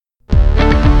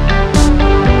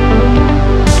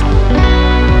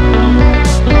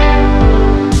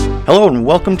Hello and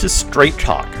welcome to Straight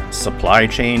Talk, Supply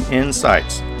Chain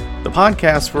Insights, the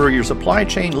podcast for your supply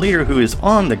chain leader who is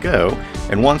on the go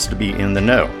and wants to be in the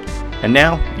know. And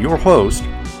now, your host,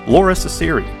 Lora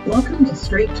Cecere. Welcome to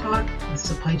Straight Talk,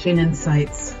 Supply Chain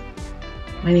Insights.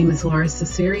 My name is Lora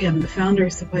Cecere. I'm the founder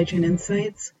of Supply Chain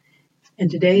Insights. And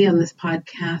today on this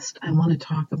podcast, I want to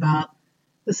talk about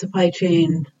the supply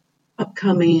chain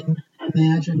upcoming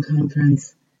Imagine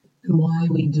conference and why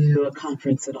we do a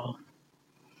conference at all.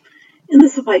 In the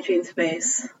supply chain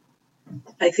space,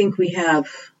 I think we have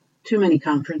too many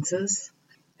conferences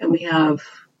and we have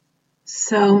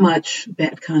so much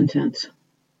bad content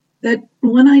that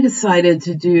when I decided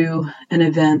to do an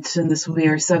event, and this will be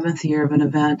our 7th year of an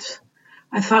event,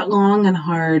 I thought long and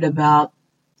hard about,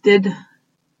 did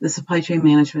the supply chain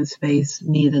management space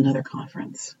need another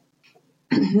conference?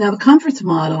 Now, the conference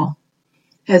model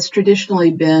has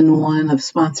traditionally been one of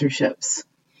sponsorships.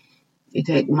 You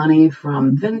take money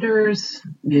from vendors,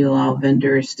 you allow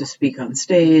vendors to speak on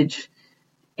stage,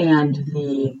 and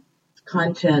the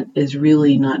content is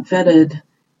really not vetted,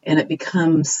 and it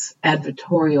becomes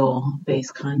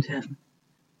advertorial-based content.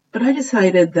 But I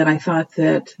decided that I thought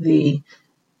that the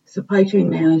supply chain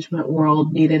management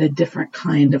world needed a different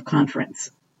kind of conference.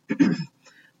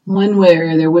 One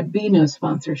where there would be no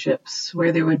sponsorships,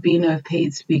 where there would be no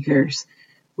paid speakers,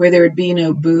 where there would be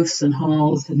no booths and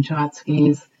halls and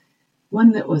tchotchkes.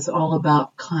 One that was all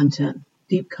about content,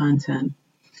 deep content.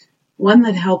 One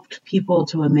that helped people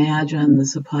to imagine the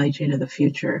supply chain of the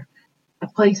future. A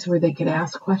place where they could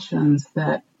ask questions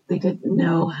that they didn't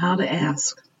know how to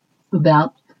ask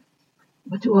about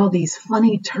what do all these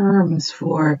funny terms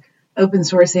for open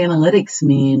source analytics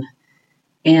mean,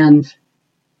 and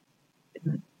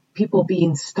people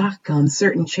being stuck on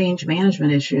certain change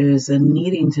management issues and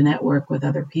needing to network with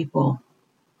other people.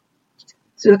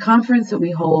 So the conference that we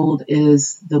hold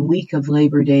is the week of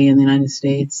Labor Day in the United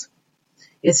States.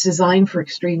 It's designed for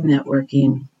extreme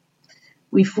networking.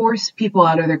 We force people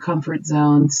out of their comfort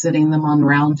zone, sitting them on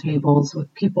round tables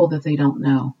with people that they don't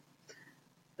know.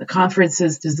 The conference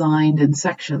is designed in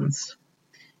sections.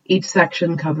 Each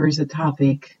section covers a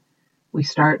topic. We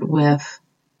start with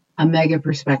a mega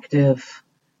perspective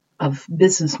of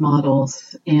business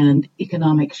models and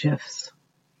economic shifts.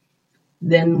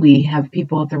 Then we have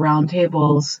people at the round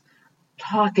tables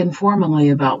talk informally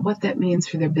about what that means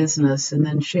for their business and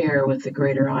then share with the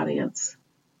greater audience.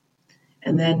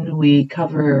 And then we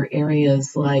cover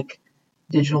areas like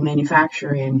digital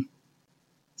manufacturing,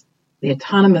 the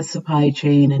autonomous supply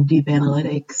chain and deep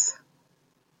analytics,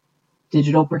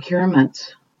 digital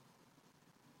procurement,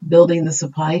 building the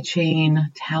supply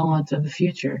chain talent of the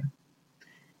future.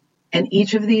 And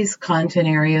each of these content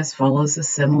areas follows a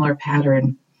similar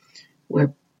pattern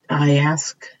where I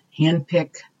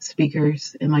handpick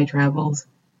speakers in my travels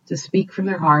to speak from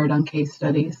their heart on case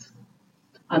studies,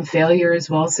 on failure as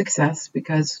well as success,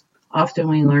 because often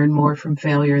we learn more from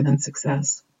failure than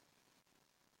success.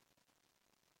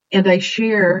 And I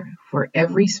share for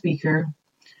every speaker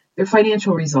their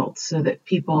financial results so that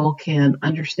people can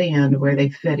understand where they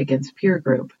fit against peer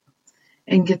group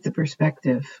and get the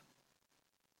perspective.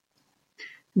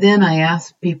 Then I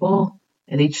ask people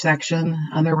at each section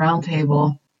on their round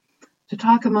table to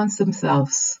talk amongst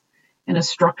themselves in a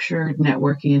structured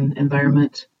networking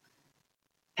environment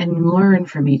and learn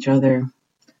from each other.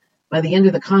 By the end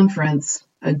of the conference,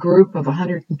 a group of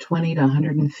 120 to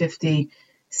 150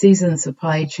 seasoned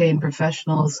supply chain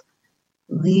professionals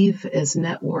leave as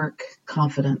network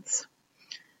confidents.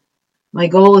 My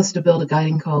goal is to build a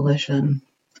guiding coalition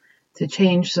to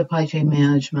change supply chain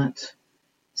management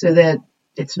so that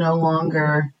it's no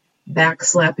longer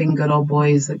backslapping good old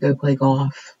boys that go play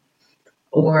golf,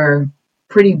 or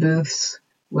pretty booths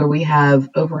where we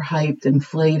have overhyped,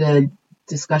 inflated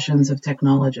discussions of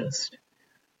technologists,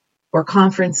 or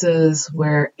conferences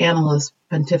where analysts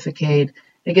pontificate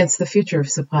against the future of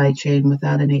supply chain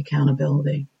without any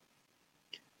accountability.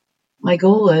 My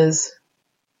goal is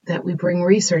that we bring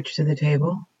research to the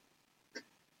table.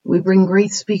 We bring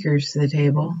great speakers to the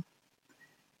table.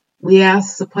 We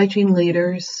ask supply chain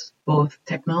leaders, both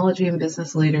technology and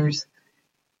business leaders,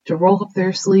 to roll up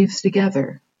their sleeves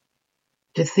together,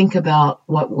 to think about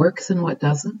what works and what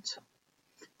doesn't,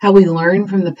 how we learn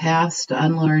from the past to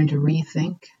unlearn, to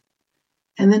rethink,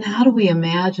 and then how do we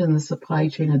imagine the supply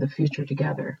chain of the future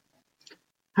together?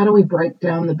 How do we break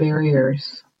down the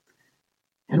barriers?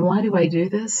 And why do I do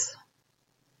this?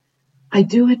 I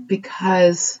do it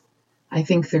because I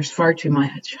think there's far too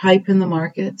much hype in the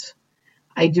market.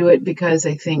 I do it because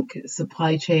I think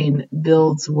supply chain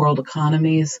builds world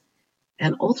economies.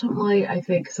 And ultimately, I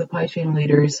think supply chain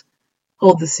leaders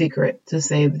hold the secret to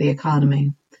save the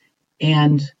economy.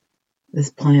 And this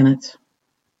planet.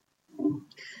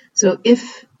 So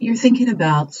if you're thinking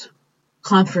about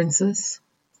conferences,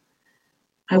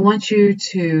 I want you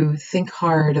to think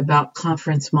hard about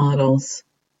conference models.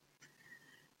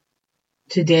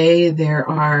 Today, there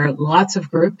are lots of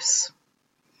groups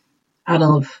out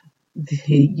of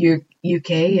the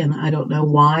UK, and I don't know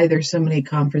why there's so many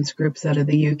conference groups out of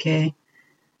the UK.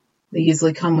 They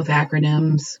usually come with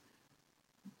acronyms: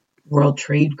 World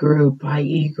Trade Group,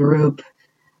 IE Group,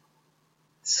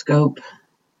 Scope.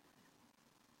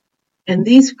 And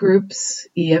these groups,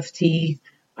 EFT,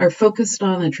 are focused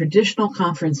on a traditional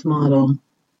conference model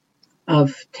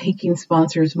of taking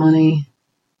sponsors' money,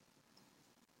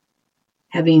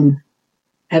 having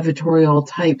advertorial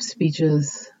type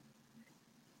speeches,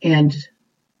 and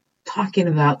talking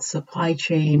about supply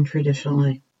chain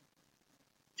traditionally.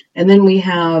 And then we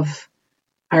have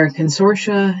our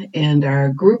consortia and our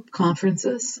group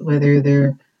conferences, whether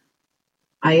they're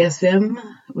ISM,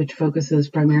 which focuses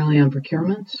primarily on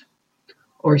procurement,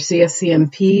 or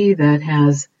CSCMP, that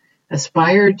has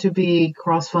aspired to be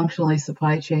cross-functionally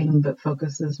supply chain but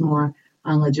focuses more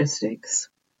on logistics,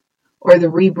 or the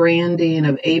rebranding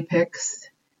of APEX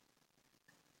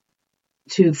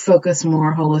to focus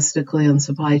more holistically on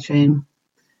supply chain.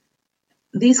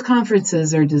 These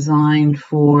conferences are designed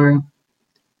for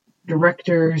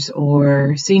directors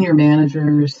or senior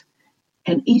managers,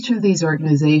 and each of these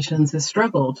organizations has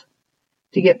struggled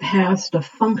to get past a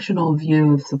functional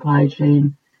view of supply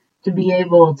chain, to be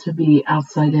able to be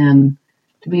outside in,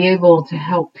 to be able to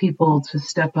help people to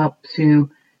step up to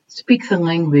speak the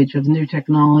language of new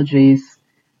technologies,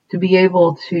 to be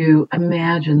able to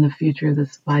imagine the future of the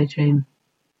supply chain.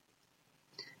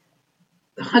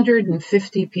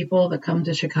 150 people that come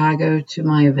to Chicago to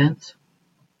my event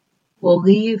will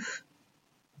leave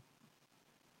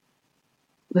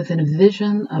with a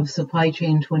vision of Supply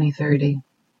Chain 2030.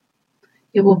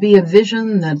 It will be a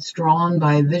vision that's drawn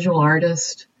by a visual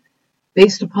artist,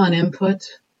 based upon input,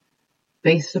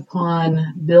 based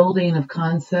upon building of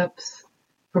concepts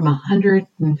from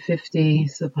 150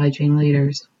 supply chain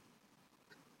leaders.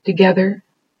 Together,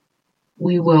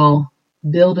 we will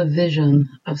build a vision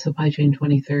of Supply Chain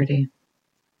 2030.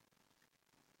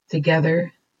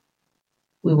 Together,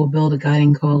 we will build a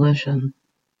guiding coalition.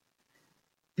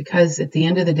 Because at the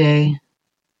end of the day,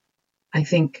 I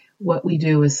think what we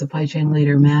do as supply chain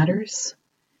leader matters,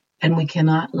 and we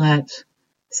cannot let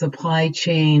supply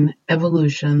chain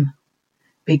evolution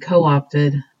be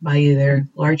co-opted by either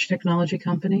large technology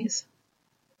companies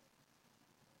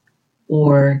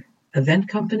or event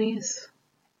companies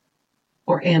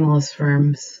or analyst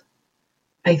firms.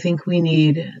 I think we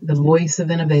need the voice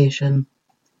of innovation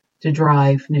to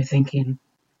drive new thinking.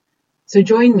 So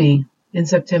join me in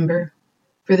September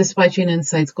for the Supply Chain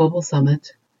Insights Global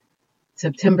Summit,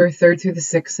 September 3rd through the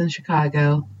 6th in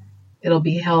Chicago. It'll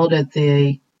be held at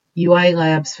the UI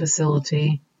Labs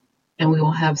facility, and we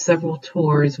will have several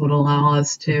tours that will allow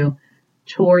us to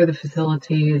tour the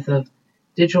facilities of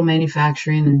digital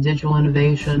manufacturing and digital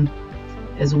innovation,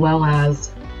 as well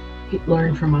as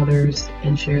learn from others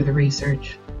and share the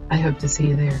research. I hope to see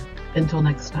you there. Until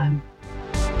next time.